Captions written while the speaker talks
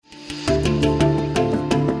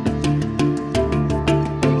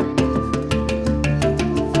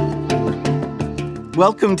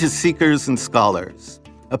Welcome to Seekers and Scholars,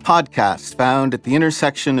 a podcast found at the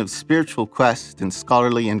intersection of spiritual quest and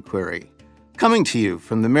scholarly inquiry, coming to you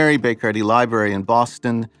from the Mary Baker Eddy Library in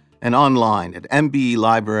Boston and online at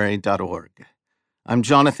mbelibrary.org. I'm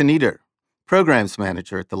Jonathan Eder, Programs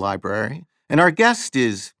Manager at the library, and our guest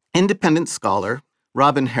is independent scholar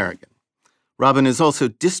Robin Harrigan. Robin is also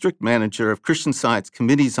District Manager of Christian Science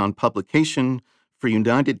Committees on Publication for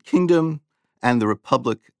United Kingdom and the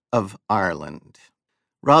Republic of Ireland.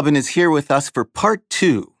 Robin is here with us for part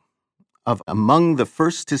 2 of Among the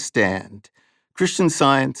First to Stand, Christian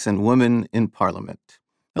Science and Women in Parliament.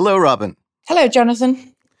 Hello, Robin. Hello,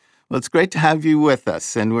 Jonathan. Well, it's great to have you with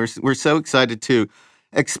us, and we're so excited to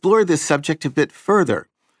explore this subject a bit further.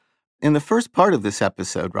 In the first part of this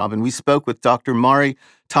episode, Robin, we spoke with Dr. Mari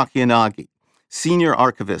Takiyanagi, Senior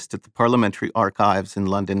Archivist at the Parliamentary Archives in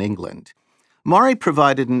London, England. Mari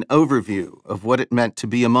provided an overview of what it meant to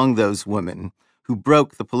be among those women who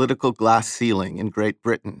broke the political glass ceiling in Great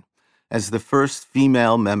Britain as the first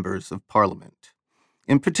female members of Parliament.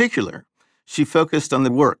 In particular, she focused on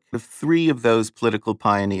the work of 3 of those political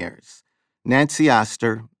pioneers, Nancy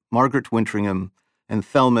Astor, Margaret Wintringham, and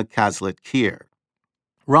Thelma Cazalet-Keir.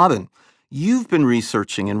 Robin, you've been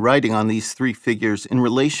researching and writing on these 3 figures in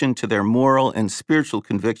relation to their moral and spiritual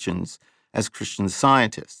convictions as Christian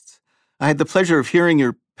scientists. I had the pleasure of hearing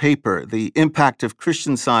your paper, The Impact of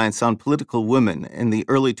Christian Science on Political Women in the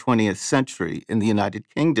Early 20th Century in the United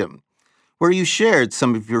Kingdom, where you shared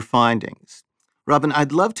some of your findings. Robin,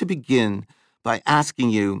 I'd love to begin by asking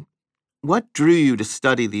you, what drew you to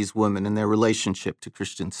study these women and their relationship to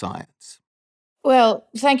Christian Science? Well,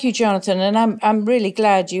 thank you, Jonathan. And I'm really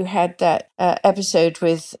glad you had that episode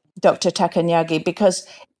with Dr. Takiyanagi, because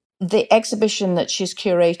the exhibition that she's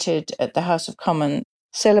curated at the House of Commons,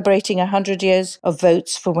 celebrating 100 years of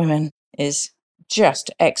votes for women, is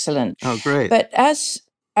just excellent. Oh, great. But as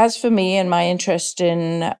for me and my interest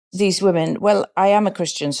in these women, well, I am a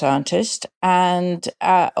Christian Scientist, and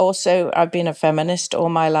also I've been a feminist all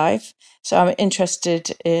my life. So I'm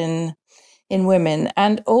interested in women.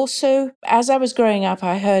 And also, as I was growing up,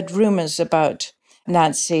 I heard rumors about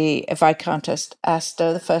Nancy Viscountess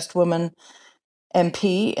Astor, the first woman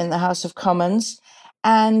MP in the House of Commons.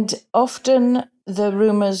 And often the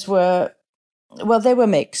rumors were, well, they were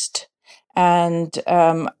mixed. And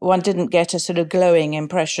one didn't get a sort of glowing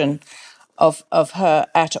impression of her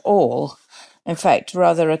at all. In fact,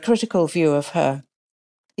 rather a critical view of her.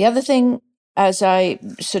 The other thing, as I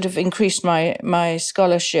sort of increased my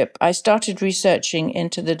scholarship, I started researching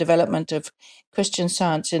into the development of Christian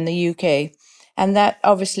Science in the UK. And that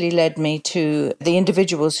obviously led me to the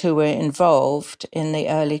individuals who were involved in the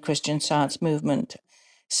early Christian Science movement.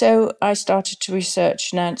 So I started to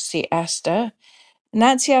research Nancy Astor.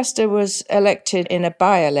 Nancy Astor was elected in a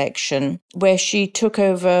by-election where she took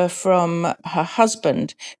over from her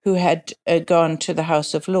husband, who had gone to the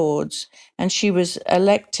House of Lords, and she was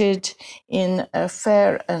elected in a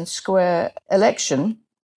fair and square election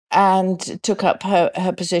and took up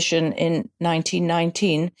her position in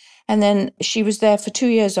 1919. And then she was there for 2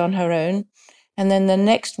 years on her own. And then the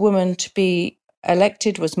next woman to be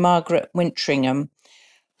elected was Margaret Wintringham,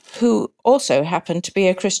 who also happened to be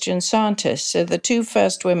a Christian Scientist. So the 2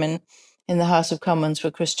 first women in the House of Commons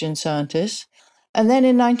were Christian Scientists. And then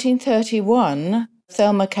in 1931,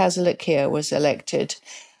 Thelma Cazalet-Keir was elected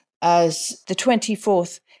as the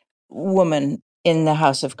 24th woman in the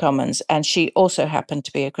House of Commons, and she also happened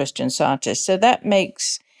to be a Christian Scientist. So that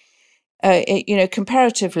makes,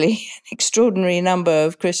 comparatively an extraordinary number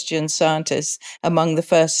of Christian Scientists among the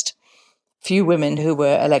first few women who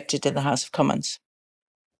were elected in the House of Commons.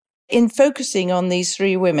 In focusing on these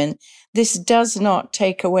 3 women, this does not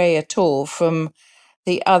take away at all from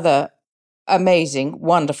the other amazing,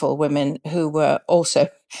 wonderful women who were also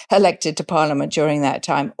elected to Parliament during that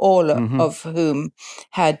time, all of whom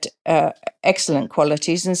had excellent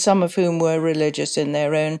qualities and some of whom were religious in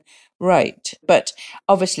their own right. But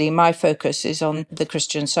obviously my focus is on the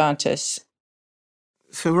Christian Scientists.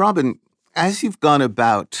 So, Robin, as you've gone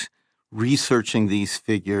about researching these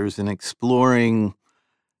figures and exploring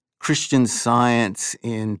Christian Science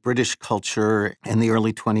in British culture in the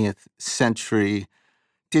early 20th century,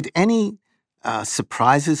 did any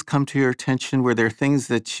surprises come to your attention? Were there things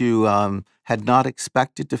that you had not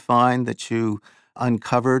expected to find that you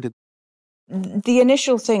uncovered? The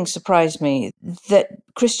initial thing surprised me, that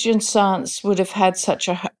Christian Science would have had such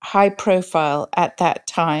a high profile at that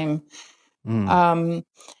time.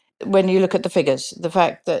 When you look at the figures, the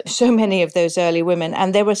fact that so many of those early women,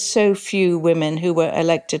 and there were so few women who were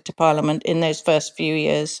elected to Parliament in those first few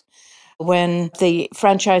years, when the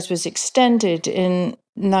franchise was extended in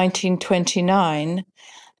 1929,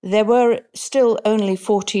 there were still only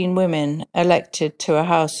 14 women elected to a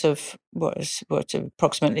House of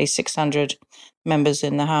approximately 600 members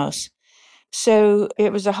in the House. So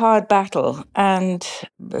it was a hard battle, and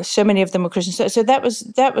so many of them were Christians. So that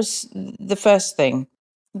was the first thing.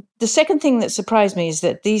 The second thing that surprised me is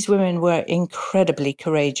that these women were incredibly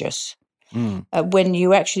courageous. When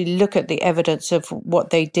you actually look at the evidence of what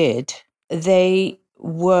they did, they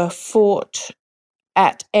were fought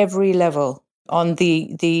at every level on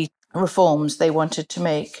the reforms they wanted to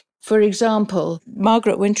make. For example,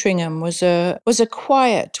 Margaret Wintringham was a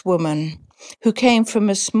quiet woman who came from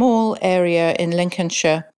a small area in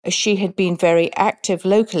Lincolnshire. She had been very active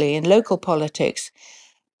locally in local politics,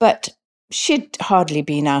 but she'd hardly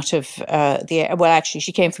been out of actually,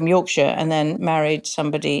 she came from Yorkshire and then married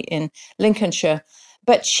somebody in Lincolnshire,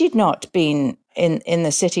 but she'd not been in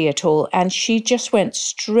the city at all. And she just went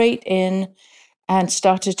straight in and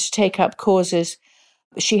started to take up causes.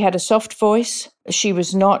 She had a soft voice. She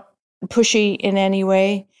was not pushy in any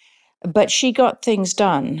way, but she got things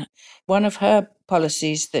done. One of her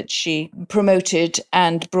policies that she promoted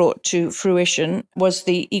and brought to fruition was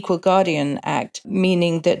the Equal Guardian Act,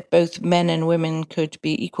 meaning that both men and women could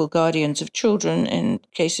be equal guardians of children in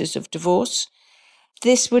cases of divorce.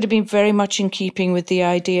 This would have been very much in keeping with the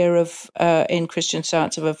idea of, in Christian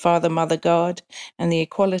Science, of a father-mother guard and the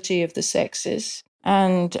equality of the sexes.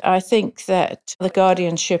 And I think that the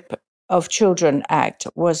Guardianship of Children Act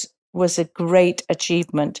was a great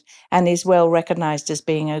achievement and is well recognized as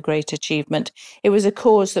being a great achievement. It was a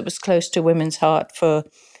cause that was close to women's heart for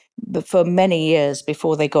many years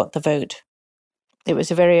before they got the vote. It was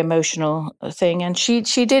a very emotional thing, and she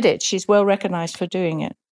did it. She's well recognized for doing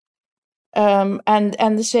it. And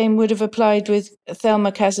the same would have applied with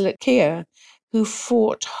Thelma Kazalek-Keir, who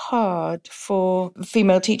fought hard for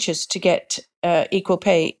female teachers to get equal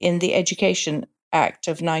pay in the Education Act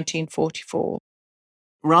of 1944.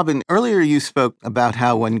 Robin, earlier you spoke about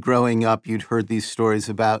how when growing up you'd heard these stories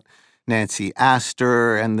about Nancy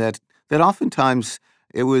Astor, and that oftentimes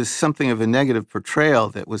it was something of a negative portrayal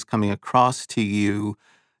that was coming across to you.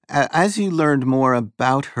 As you learned more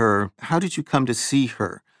about her, how did you come to see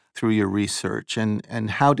her through your research,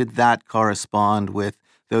 and how did that correspond with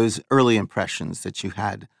those early impressions that you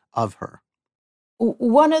had of her?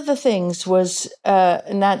 One of the things was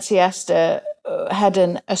Nancy Astor had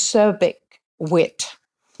an acerbic wit.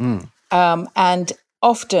 And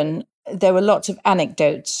often there were lots of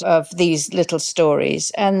anecdotes of these little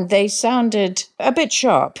stories, and they sounded a bit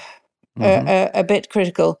sharp, a bit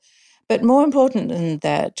critical. But more important than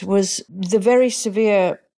that was the very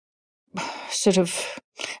severe sort of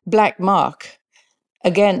black mark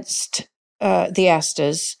against the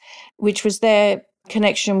Astors, which was their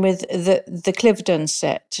connection with the Cliveden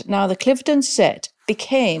set. Now, the Cliveden set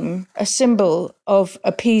became a symbol of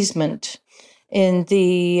appeasement in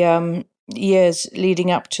the years leading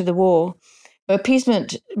up to the war.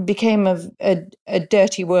 Appeasement became a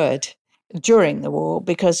dirty word during the war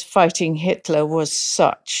because fighting Hitler was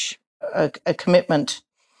such a commitment.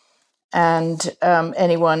 And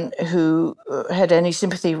anyone who had any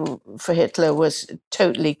sympathy for Hitler was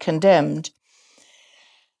totally condemned.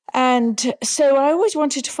 And so I always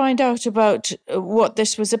wanted to find out about what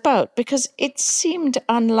this was about, because it seemed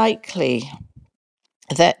unlikely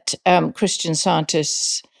that Christian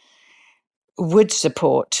Scientists would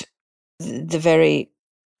support the very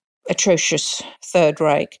atrocious Third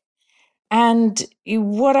Reich. And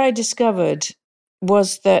what I discovered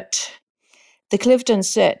was that the Cliveden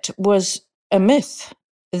set was a myth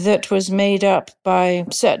that was made up by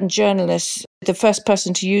certain journalists. The first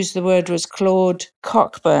person to use the word was Claude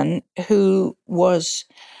Cockburn, who was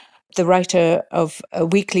the writer of a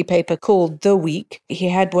weekly paper called The Week. He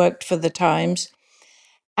had worked for the Times.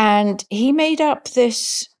 And he made up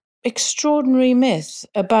this extraordinary myth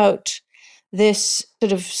about this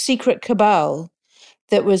sort of secret cabal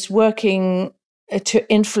that was working to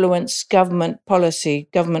influence government policy,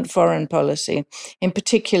 government foreign policy, in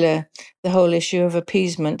particular, the whole issue of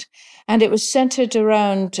appeasement. And it was centered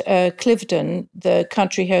around Cliveden, the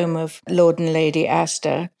country home of Lord and Lady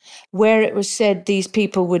Astor, where it was said these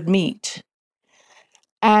people would meet.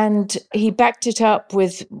 And he backed it up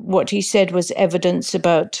with what he said was evidence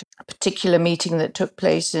about a particular meeting that took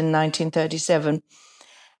place in 1937.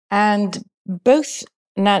 And both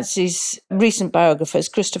Nancy's recent biographers,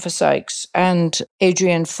 Christopher Sykes and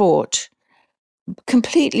Adrienne Fort,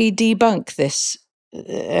 completely debunk this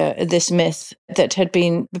myth that had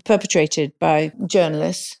been perpetrated by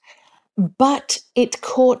journalists. But it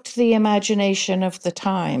caught the imagination of the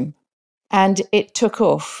time. And it took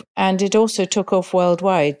off, and it also took off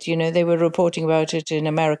worldwide. You know, they were reporting about it in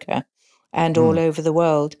America and all over the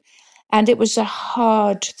world. And it was a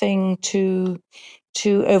hard thing to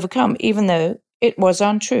overcome, even though it was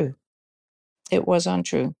untrue. It was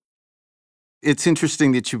untrue. It's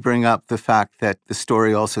interesting that you bring up the fact that the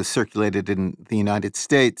story also circulated in the United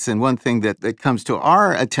States. And one thing that comes to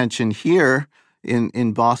our attention here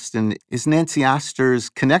in Boston is Nancy Astor's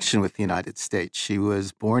connection with the United States. She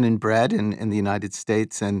was born and bred in the United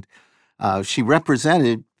States, and she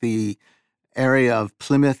represented the area of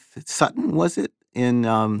Plymouth, Sutton, was it, in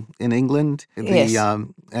England? Yes.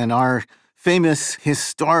 And our famous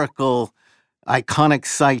historical iconic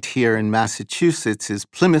site here in Massachusetts is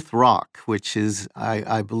Plymouth Rock, which is,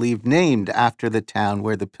 I believe, named after the town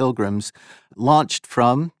where the Pilgrims launched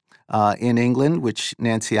from in England, which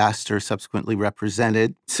Nancy Astor subsequently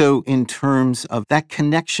represented. So in terms of that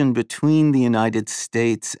connection between the United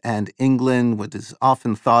States and England, what is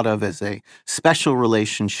often thought of as a special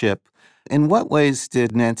relationship, in what ways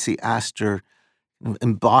did Nancy Astor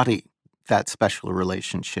embody that special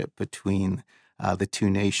relationship between the two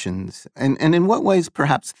nations? And in what ways,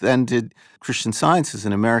 perhaps, then did Christian Science as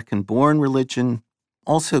an American-born religion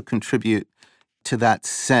also contribute to that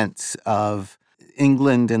sense of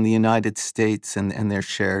England and the United States and their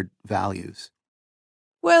shared values?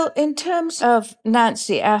 Well, in terms of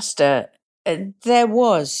Nancy Astor, there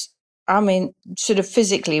was, I mean, sort of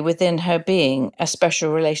physically within her being, a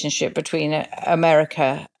special relationship between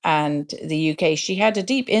America and the UK. She had a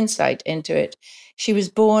deep insight into it. She was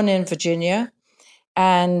born in Virginia,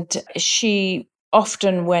 and she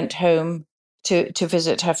often went home to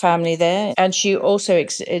visit her family there. And she also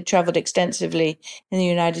traveled extensively in the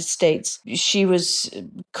United States. She was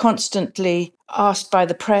constantly asked by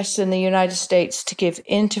the press in the United States to give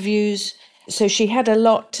interviews. So she had a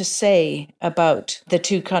lot to say about the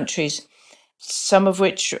two countries, some of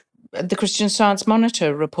which the Christian Science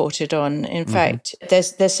Monitor reported on. In fact,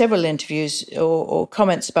 there's several interviews or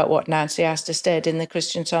comments about what Nancy Astor said in the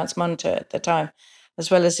Christian Science Monitor at the time, as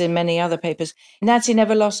well as in many other papers. Nancy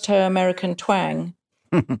never lost her American twang.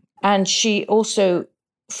 And she also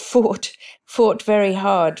fought very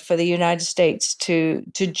hard for the United States to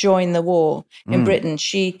join the war in Britain.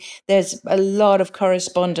 There's a lot of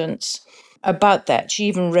correspondence about that. She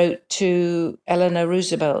even wrote to Eleanor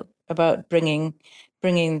Roosevelt about bringing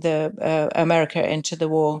the America into the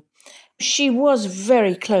war. She was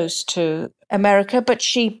very close to America, but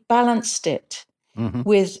she balanced it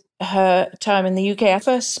with her time in the UK. Her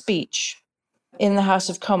first speech in the House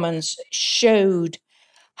of Commons showed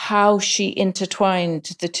how she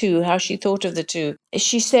intertwined the two, how she thought of the two.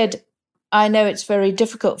 She said, "I know it's very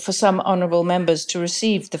difficult for some honourable members to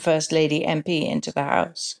receive the First Lady MP into the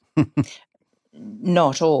House."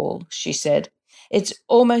 Not all, she said. "It's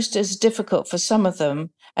almost as difficult for some of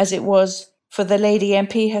them as it was for the Lady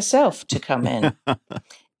MP herself to come in."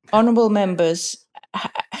 Honourable members,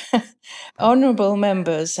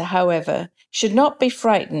 however, should not be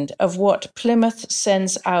frightened of what Plymouth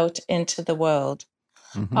sends out into the world.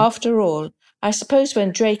 After all, I suppose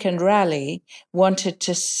when Drake and Raleigh wanted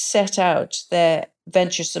to set out their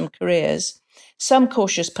venturesome careers, some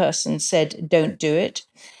cautious person said, "Don't do it.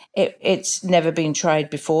 It's never been tried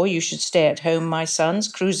before. You should stay at home, my sons,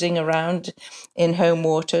 cruising around in home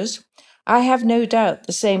waters." I have no doubt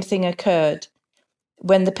the same thing occurred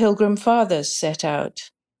when the Pilgrim Fathers set out.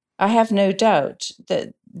 I have no doubt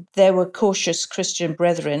that there were cautious Christian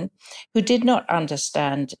brethren who did not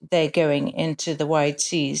understand their going into the wide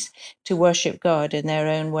seas to worship God in their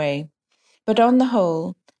own way. But on the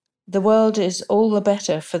whole, the world is all the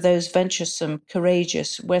better for those venturesome,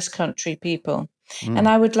 courageous West Country people. And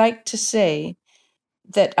I would like to say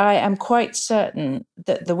that I am quite certain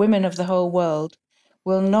that the women of the whole world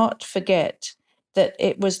will not forget that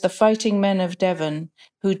it was the fighting men of Devon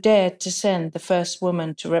who dared to send the first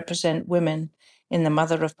woman to represent women in the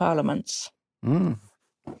Mother of Parliaments.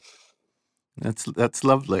 That's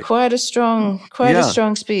lovely. Quite a strong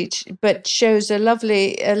speech, but shows a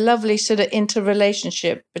lovely sort of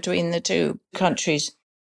interrelationship between the two countries.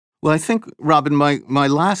 Well, I think, Robin, my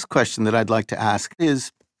last question that I'd like to ask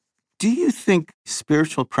is, do you think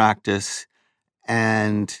spiritual practice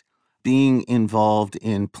and being involved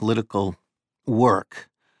in political work,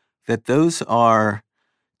 that those are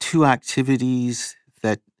two activities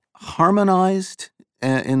that harmonized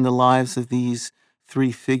in the lives of these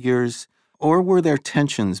three figures, or were there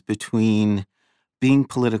tensions between being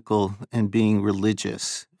political and being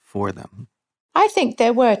religious for them? I think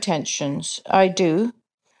there were tensions. I do.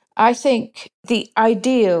 I think the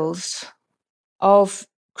ideals of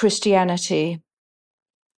Christianity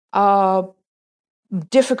are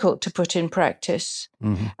difficult to put in practice.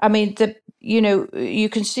 Mm-hmm. I mean, you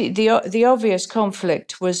can see the obvious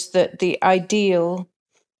conflict was that the ideal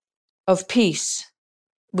of peace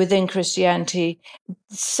within Christianity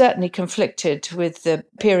certainly conflicted with the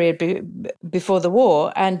period before the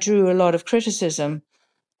war and drew a lot of criticism.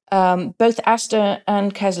 Both Astor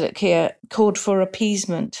and Kazlak-Kier called for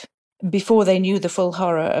appeasement before they knew the full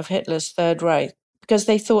horror of Hitler's Third Reich, because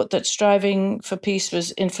they thought that striving for peace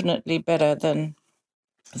was infinitely better than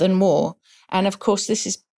war. And of course, this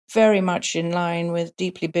is very much in line with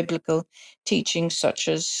deeply biblical teachings such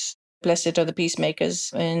as blessed are the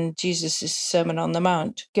peacemakers in Jesus' Sermon on the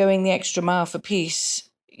Mount, going the extra mile for peace.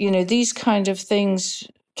 These kind of things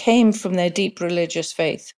came from their deep religious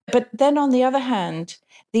faith. But then on the other hand,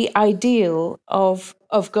 the ideal of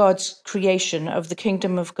God's creation, of the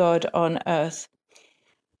kingdom of God on earth,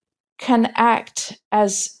 can act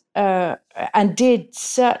as, and did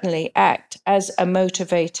certainly act as a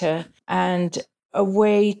motivator and a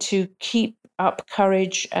way to keep up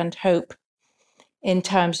courage and hope in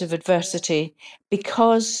times of adversity,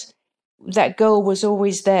 because that goal was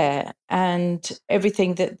always there, and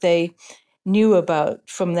everything that they knew about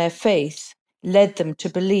from their faith led them to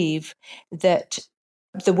believe that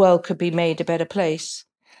the world could be made a better place.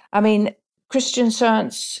 I mean, Christian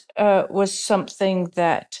Science was something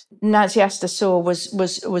that Nancy Astor saw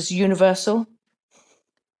was universal.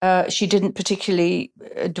 She didn't particularly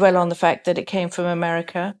dwell on the fact that it came from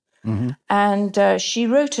America. Mm-hmm. And she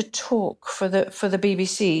wrote a talk for the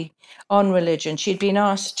BBC on religion. She'd been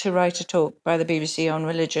asked to write a talk by the BBC on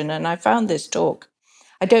religion, and I found this talk.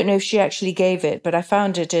 I don't know if she actually gave it, but I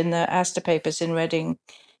found it in the Astor Papers in Reading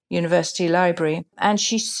University Library. And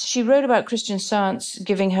she wrote about Christian Science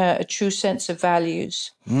giving her a true sense of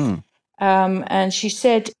values. Mm. And she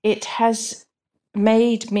said, it has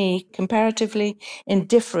made me comparatively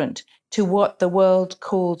indifferent to what the world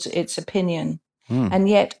calls its opinion, and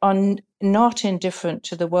yet not indifferent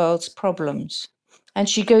to the world's problems. And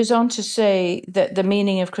she goes on to say that the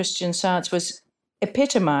meaning of Christian Science was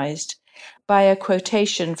epitomized by a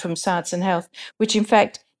quotation from Science and Health, which in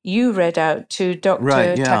fact you read out to Dr.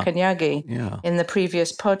 Takanyagi in the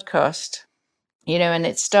previous podcast. And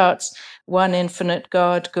it starts, one infinite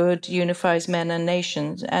God, good, unifies men and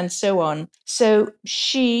nations, and so on. So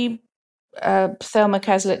she, Thelma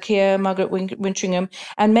Kazlak-Kier, Margaret Wintringham,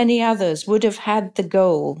 and many others would have had the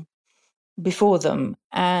goal before them,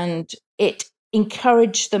 and it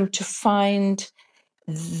encouraged them to find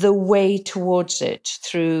the way towards it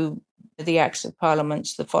through the Acts of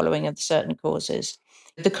Parliaments, the following of certain causes,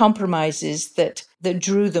 the compromises that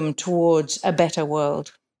drew them towards a better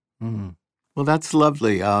world. Mm. Well, that's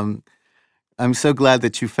lovely. I'm so glad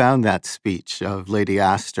that you found that speech of Lady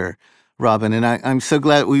Astor, Robin, and I'm so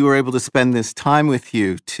glad we were able to spend this time with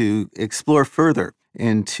you to explore further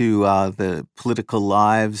into the political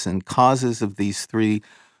lives and causes of these three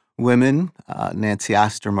women, Nancy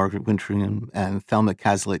Astor, Margaret Wintringham, and Thelma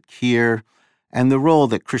Kazlak-Kier, and the role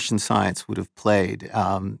that Christian Science would have played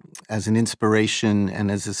as an inspiration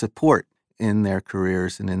and as a support in their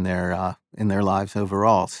careers and in their lives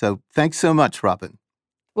overall. So thanks so much, Robin.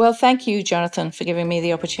 Well, thank you, Jonathan, for giving me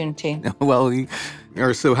the opportunity. Well, we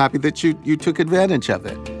are so happy that you took advantage of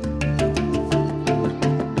it.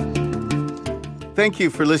 Thank you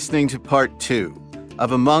for listening to part 2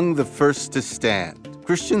 of Among the First to Stand,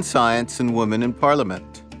 Christian Science and Women in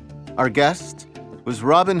Parliament. Our guest was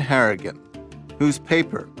Robin Harrigan, whose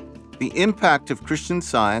paper, The Impact of Christian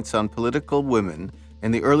Science on Political Women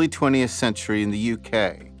in the Early 20th Century in the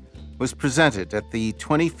UK, was presented at the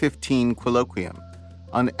 2015 Colloquium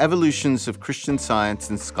on Evolutions of Christian Science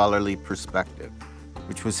and Scholarly Perspective,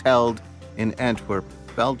 which was held in Antwerp,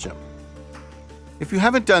 Belgium. If you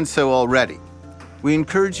haven't done so already, we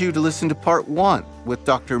encourage you to listen to Part 1 with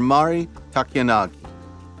Dr. Mari Takyanagi,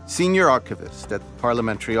 Senior Archivist at the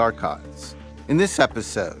Parliamentary Archives. In this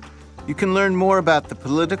episode, you can learn more about the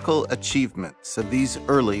political achievements of these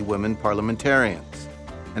early women parliamentarians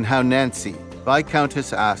and how Nancy,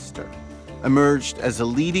 Viscountess Astor, emerged as a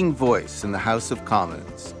leading voice in the House of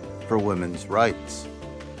Commons for women's rights.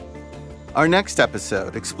 Our next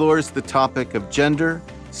episode explores the topic of gender,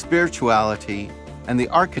 spirituality, and the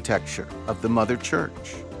architecture of the Mother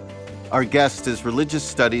Church. Our guest is religious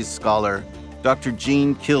studies scholar Dr.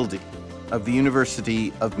 Jean Kildee of the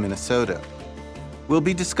University of Minnesota. We'll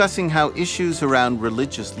be discussing how issues around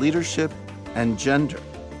religious leadership and gender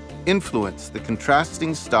influence the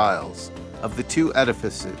contrasting styles of the two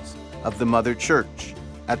edifices of the Mother Church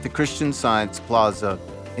at the Christian Science Plaza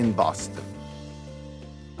in Boston.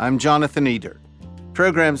 I'm Jonathan Eder,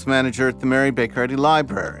 Programs Manager at the Mary Baker Eddy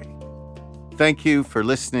Library. Thank you for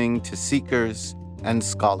listening to Seekers and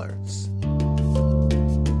scholars.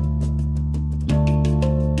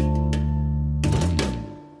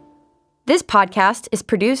 This podcast is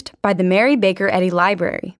produced by the Mary Baker Eddy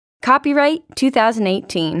Library. Copyright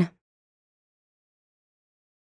 2018.